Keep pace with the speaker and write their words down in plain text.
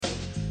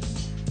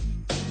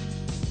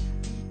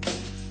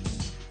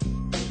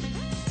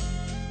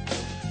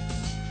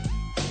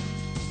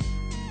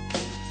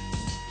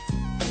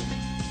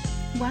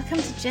Welcome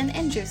to Gin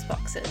and Juice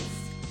Boxes.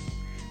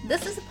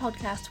 This is a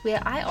podcast where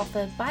I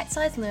offer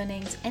bite-sized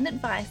learnings and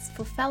advice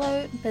for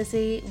fellow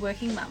busy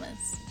working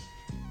mamas.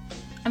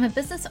 I'm a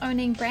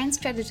business-owning brand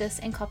strategist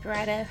and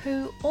copywriter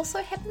who also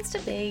happens to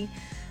be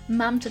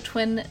mum to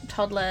twin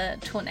toddler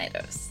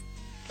tornadoes.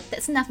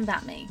 That's enough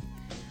about me.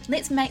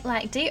 Let's make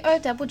like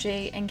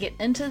D-O-double-G and get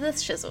into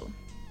this shizzle.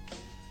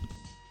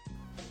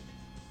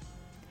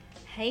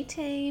 Hey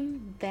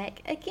team,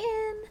 back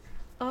again.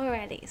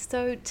 Alrighty,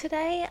 so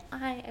today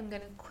I am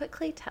going to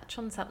quickly touch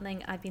on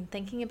something I've been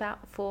thinking about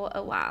for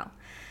a while.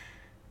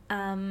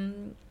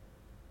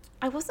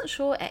 I wasn't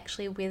sure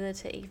actually whether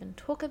to even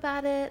talk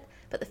about it,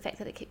 but the fact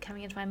that it kept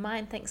coming into my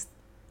mind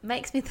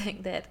makes me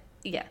think that,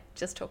 yeah,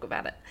 just talk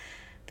about it.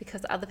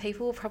 Because other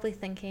people are probably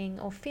thinking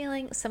or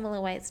feeling similar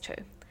ways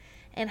too.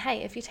 And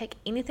hey, if you take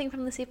anything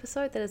from this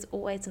episode, that is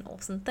always an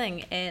awesome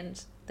thing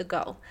and the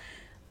goal.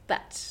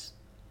 But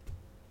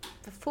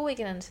before we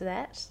get into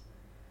that,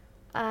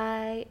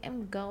 I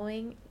am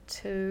going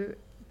to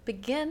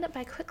begin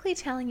by quickly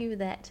telling you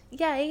that,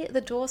 yay,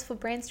 the doors for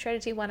Brand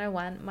Strategy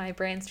 101, my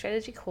brand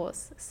strategy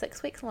course,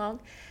 6 weeks long,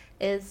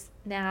 is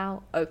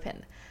now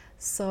open.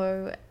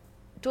 So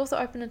doors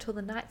are open until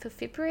the 9th of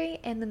February,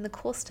 and then the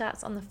course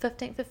starts on the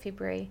 15th of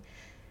February.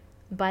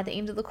 By the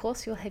end of the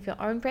course, you'll have your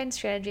own brand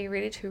strategy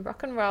ready to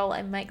rock and roll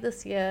and make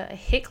this year a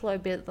heck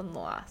load better than the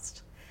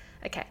last.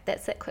 Okay,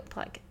 that's that quick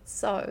plug.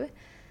 So,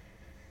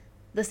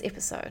 this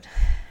episode,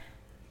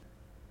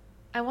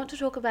 I want to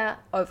talk about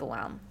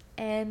overwhelm,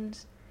 and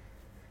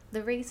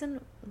the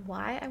reason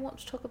why I want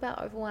to talk about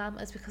overwhelm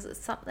is because it's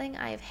something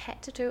I have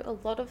had to do a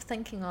lot of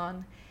thinking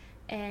on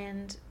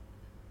and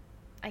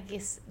I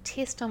guess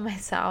test on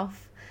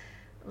myself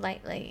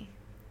lately.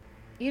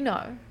 You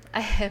know,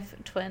 I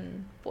have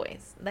twin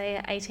boys. They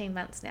are 18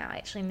 months now,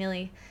 actually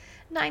nearly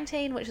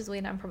 19, which is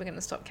when I'm probably going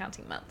to stop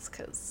counting months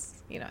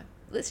because, you know,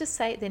 let's just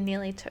say they're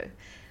nearly 2.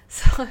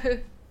 So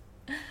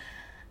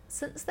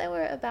since they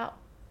were about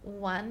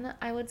 1,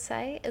 I would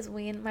say, is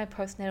when my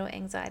postnatal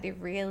anxiety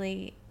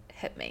really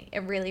hit me. It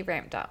really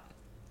ramped up.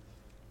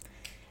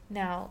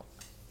 Now,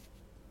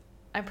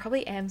 I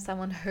probably am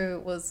someone who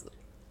was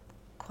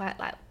quite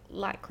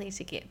likely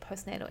to get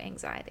postnatal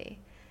anxiety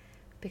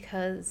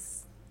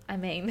because, I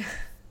mean,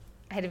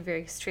 I had a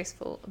very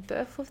stressful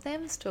birth with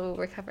them, still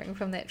recovering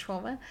from that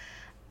trauma.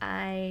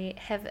 I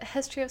have a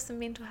history of some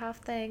mental health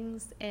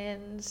things,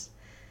 and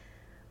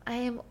I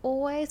am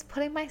always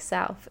putting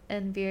myself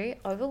in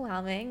very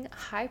overwhelming,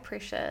 high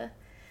pressure,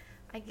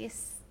 I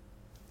guess,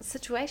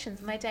 situations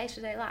in my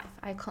day-to-day life.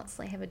 I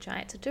constantly have a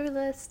giant to-do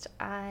list.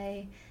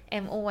 I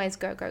am always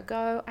go, go,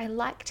 go. I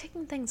like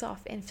ticking things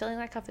off and feeling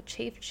like I've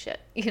achieved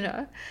shit, you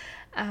know?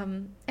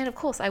 And of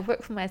course, I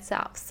work for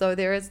myself, so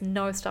there is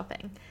no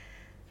stopping.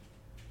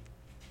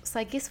 So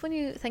I guess when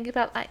you think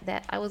about it like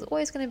that, I was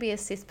always going to be a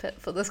cesspit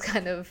for this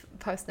kind of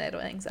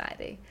postnatal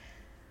anxiety.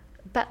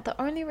 But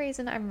the only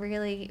reason I'm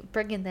really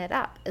bringing that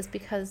up is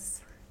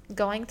because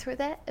going through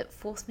that, it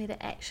forced me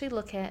to actually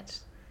look at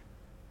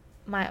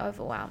my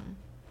overwhelm.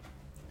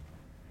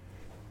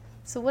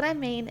 So what I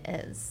mean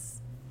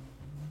is,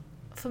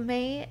 for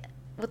me,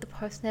 with the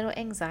postnatal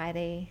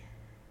anxiety,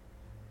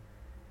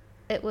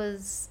 it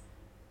was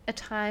a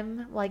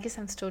time, well, I guess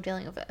I'm still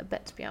dealing with it a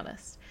bit, to be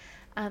honest.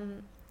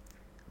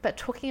 But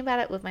talking about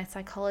it with my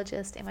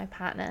psychologist and my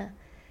partner,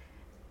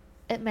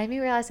 it made me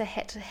realize I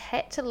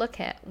had to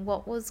look at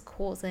what was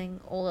causing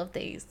all of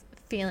these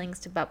feelings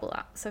to bubble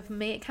up. So for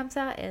me, it comes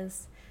out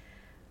as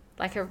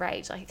like a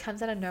rage, like it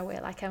comes out of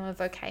nowhere, like I'm a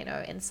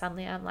volcano, and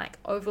suddenly I'm like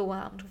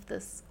overwhelmed with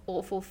this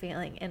awful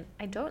feeling, and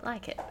I don't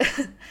like it.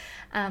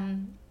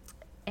 And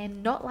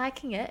not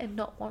liking it and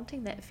not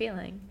wanting that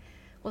feeling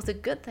was a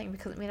good thing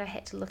because it meant I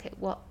had to look at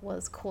what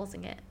was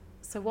causing it.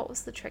 So what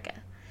was the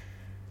trigger?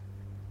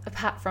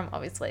 Apart from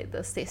obviously the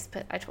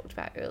cesspit I talked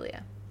about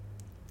earlier.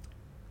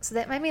 So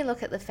that made me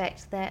look at the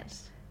fact that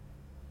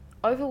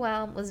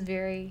overwhelm was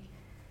it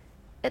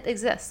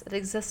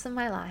exists in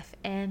my life,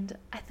 and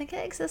I think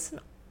it exists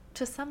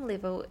to some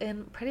level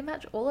in pretty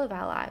much all of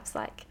our lives.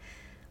 Like,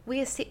 we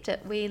accept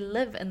it, we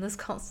live in this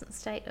constant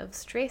state of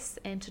stress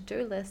and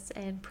to-do lists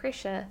and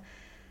pressure.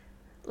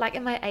 Like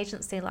in my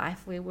agency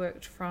life, we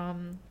worked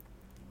from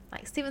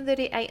like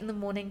 7:30, 8 in the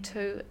morning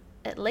to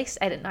at least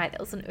 8 at night. That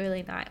was an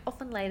early night,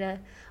 often later.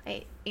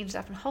 I ended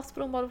up in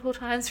hospital multiple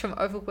times from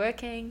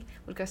overworking,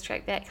 would go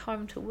straight back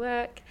home to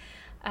work,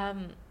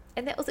 and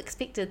that was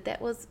expected.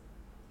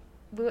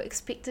 We were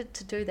expected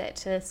to do that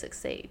to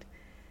succeed,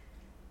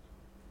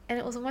 and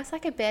it was almost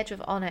like a badge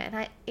of honor.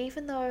 And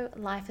even though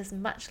life is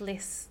much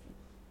less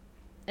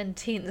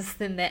intense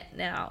than that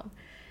now,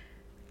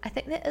 I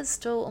think that is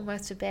still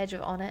almost a badge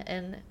of honor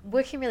in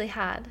working really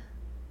hard.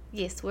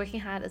 Yes,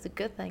 working hard is a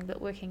good thing,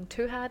 but working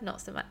too hard, not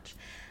so much.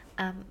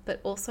 But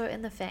also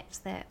in the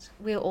fact that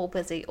we're all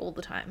busy all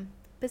the time.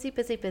 Busy,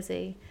 busy,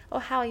 busy. Oh,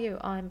 how are you?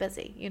 Oh, I'm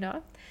busy, you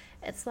know?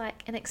 It's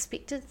like an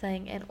expected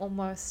thing and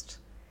almost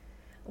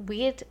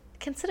weird,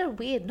 considered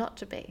weird not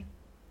to be.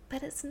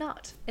 But it's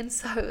not. And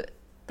so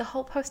the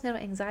whole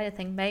postnatal anxiety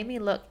thing made me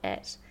look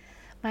at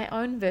my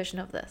own version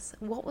of this.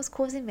 What was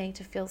causing me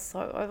to feel so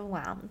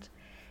overwhelmed?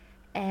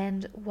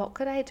 And what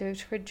could I do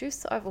to reduce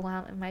the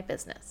overwhelm in my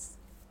business?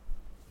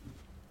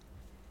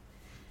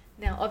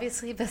 Now,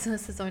 obviously,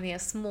 business is only a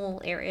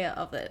small area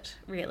of it,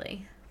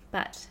 really,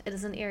 but it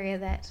is an area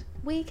that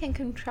we can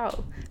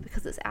control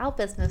because it's our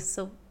business,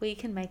 so we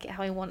can make it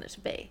how we want it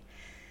to be.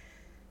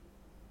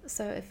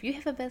 So if you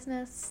have a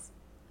business,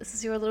 this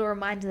is your little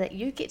reminder that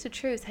you get to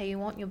choose how you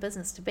want your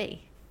business to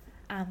be.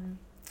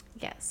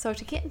 So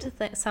to get into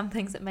some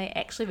things that may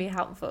actually be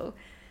helpful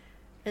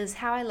is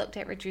how I looked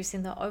at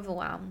reducing the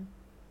overwhelm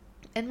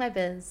in my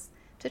biz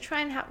to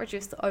try and help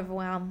reduce the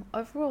overwhelm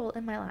overall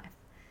in my life.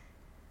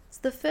 So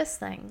the first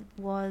thing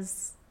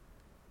was,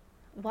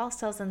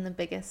 whilst I was in the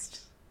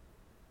biggest,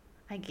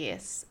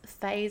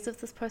 phase of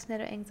this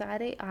postnatal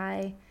anxiety,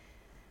 I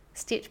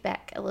stepped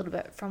back a little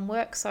bit from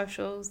work,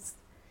 socials,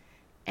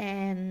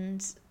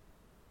 and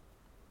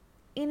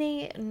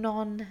any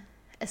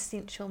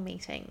non-essential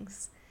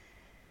meetings.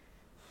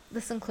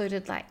 This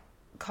included like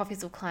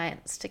coffees with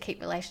clients to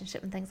keep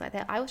relationship and things like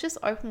that. I was just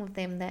open with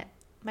them that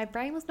my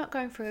brain was not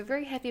going through a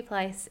very happy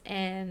place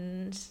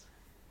and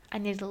I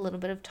needed a little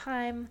bit of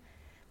time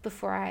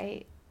before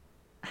I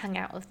hung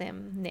out with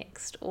them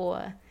next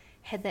or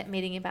had that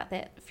meeting about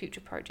that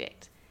future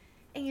project.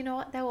 And you know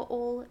what? They were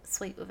all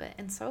sweet with it,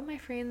 and so were my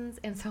friends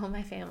and so were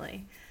my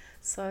family.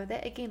 So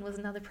that again was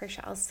another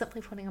pressure I was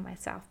simply putting on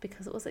myself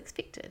because it was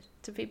expected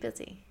to be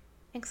busy.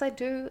 And because I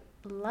do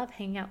love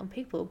hanging out with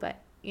people,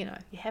 but you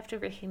have to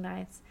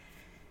recognize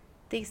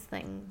these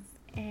things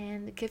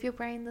and give your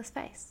brain the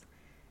space.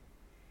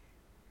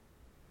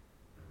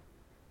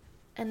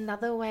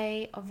 Another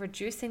way of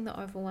reducing the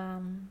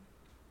overwhelm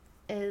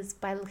is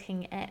by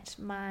looking at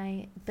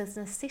my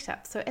business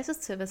setup. So as a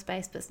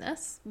service-based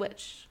business,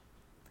 which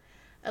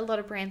a lot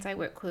of brands I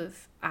work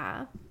with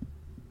are,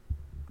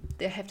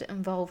 they have to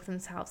involve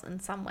themselves in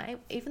some way.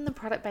 Even the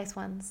product-based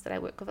ones that I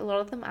work with, a lot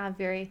of them are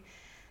very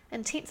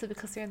intensive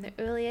because they're in the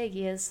earlier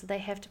years, so they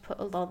have to put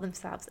a lot of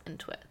themselves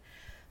into it.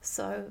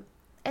 So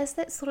as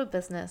that sort of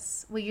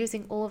business, we're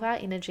using all of our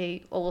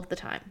energy all of the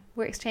time.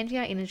 We're exchanging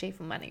our energy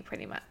for money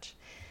pretty much.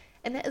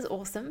 And that is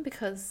awesome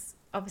because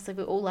obviously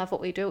we all love what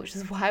we do, which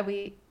is why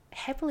we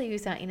happily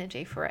use our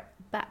energy for it.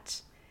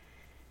 But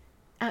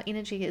our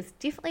energy is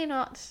definitely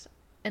not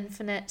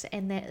infinite,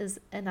 and that is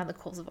another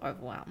cause of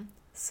overwhelm.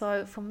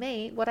 So for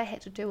me, what I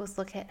had to do was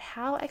look at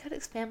how I could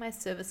expand my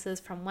services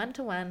from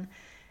one-to-one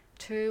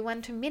to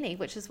one-to-many,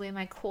 which is where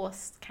my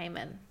course came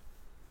in.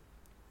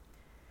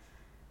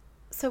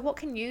 So what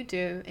can you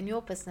do in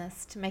your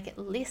business to make it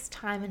less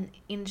time and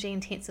energy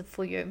intensive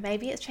for you?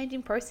 Maybe it's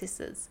changing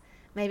processes.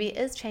 Maybe it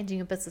is changing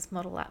your business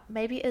model up.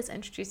 Maybe it is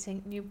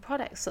introducing new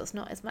products so it's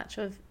not as much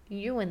of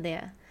you in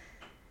there.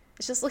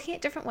 It's just looking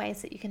at different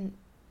ways that you can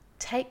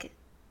take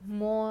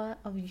more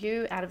of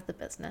you out of the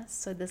business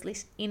so there's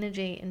less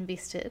energy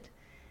invested,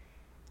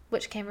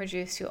 which can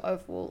reduce your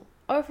overall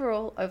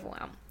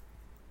overwhelm.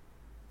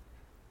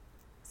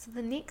 So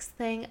the next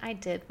thing I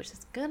did, which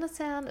is going to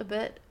sound a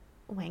bit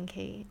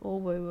wanky or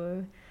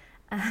woo-woo,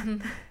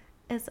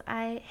 is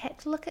I had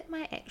to look at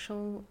my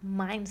actual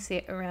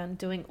mindset around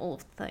doing all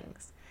of the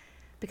things.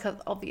 Because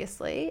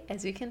obviously,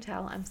 as you can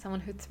tell, I'm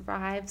someone who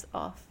thrives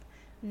off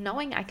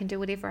knowing I can do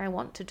whatever I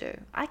want to do.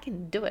 I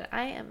can do it.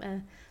 I am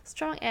a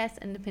strong-ass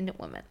independent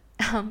woman.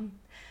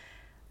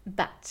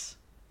 But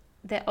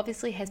that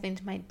obviously has been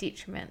to my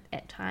detriment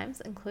at times,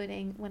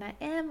 including when I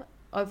am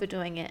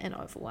overdoing it and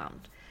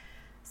overwhelmed.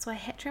 So I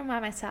had to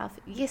remind myself,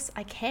 yes,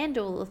 I can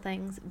do all the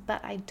things,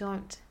 but I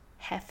don't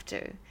have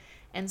to.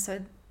 And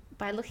so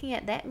by looking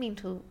at that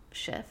mental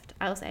shift,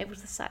 I was able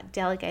to start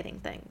delegating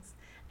things,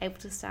 able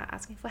to start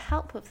asking for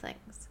help with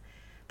things.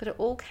 But it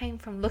all came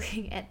from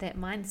looking at that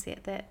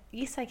mindset that,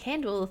 yes, I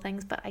can do all the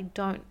things, but I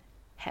don't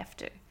have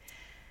to.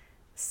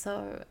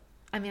 So,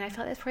 I feel like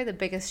that's probably the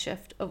biggest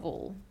shift of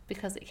all,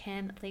 because it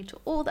can lead to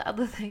all the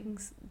other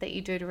things that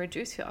you do to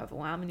reduce your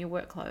overwhelm and your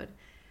workload,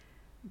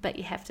 but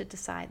you have to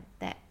decide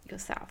that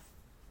yourself.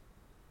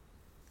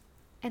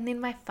 And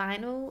then my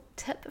final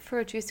tip for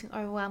reducing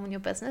overwhelm in your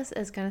business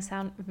is going to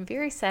sound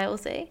very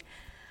salesy,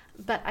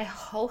 but I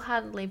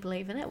wholeheartedly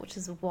believe in it, which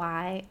is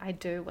why I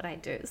do what I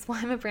do. It's why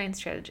I'm a brand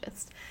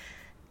strategist,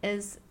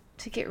 is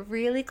to get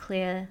really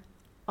clear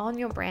on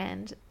your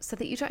brand so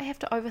that you don't have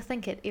to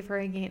overthink it ever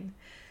again.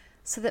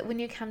 So that when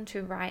you come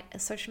to write a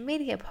social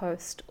media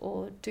post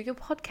or do your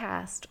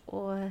podcast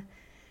or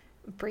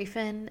brief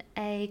in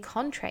a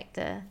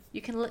contractor,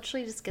 you can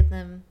literally just give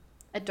them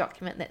a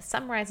document that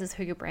summarizes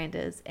who your brand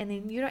is, and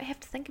then you don't have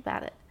to think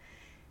about it.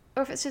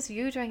 Or if it's just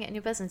you doing it in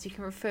your business, you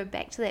can refer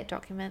back to that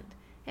document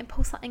and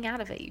pull something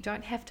out of it. You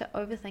don't have to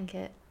overthink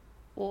it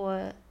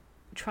or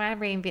try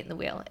and reinvent the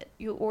wheel.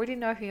 You already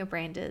know who your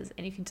brand is,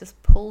 and you can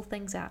just pull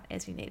things out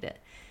as you need it.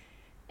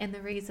 And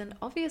the reason,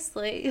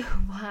 obviously,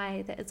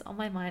 why that is on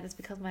my mind is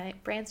because my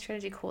brand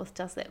strategy course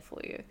does that for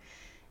you.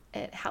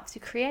 It helps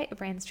you create a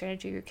brand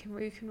strategy you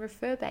can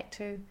refer back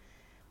to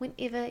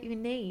whenever you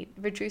need,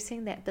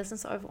 reducing that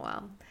business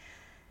overwhelm.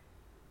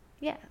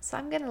 yeah, so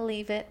I'm going to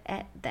leave it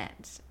at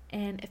that.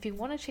 And if you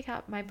want to check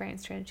out my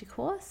brand strategy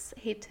course,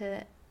 head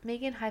to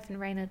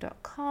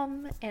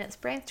megan-rainer.com, and it's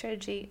Brand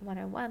Strategy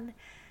 101.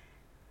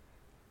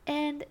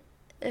 And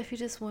if you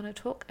just want to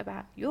talk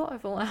about your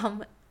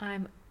overwhelm,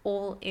 I'm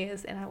all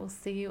ears, and I will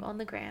see you on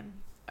the gram.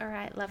 All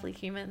right, lovely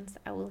humans,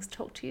 I will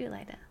talk to you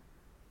later.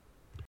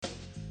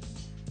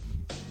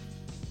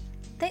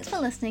 Thanks for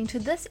listening to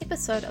this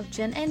episode of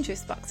Gin and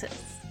Juice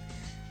Boxes.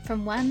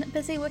 From one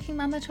busy working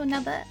mama to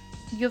another,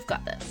 you've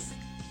got this.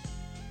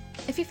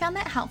 If you found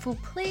that helpful,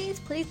 please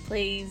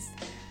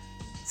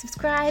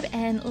subscribe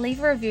and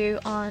leave a review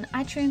on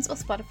iTunes or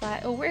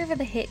Spotify or wherever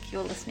the heck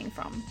you're listening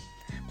from.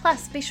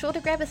 Plus, be sure to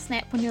grab a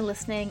snap when you're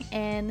listening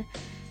and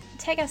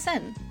tag us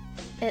in.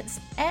 It's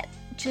at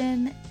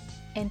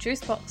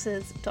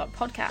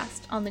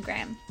ginandjuiceboxes.podcast on the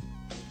gram.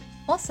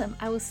 Awesome,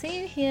 I will see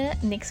you here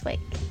next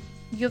week.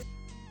 You've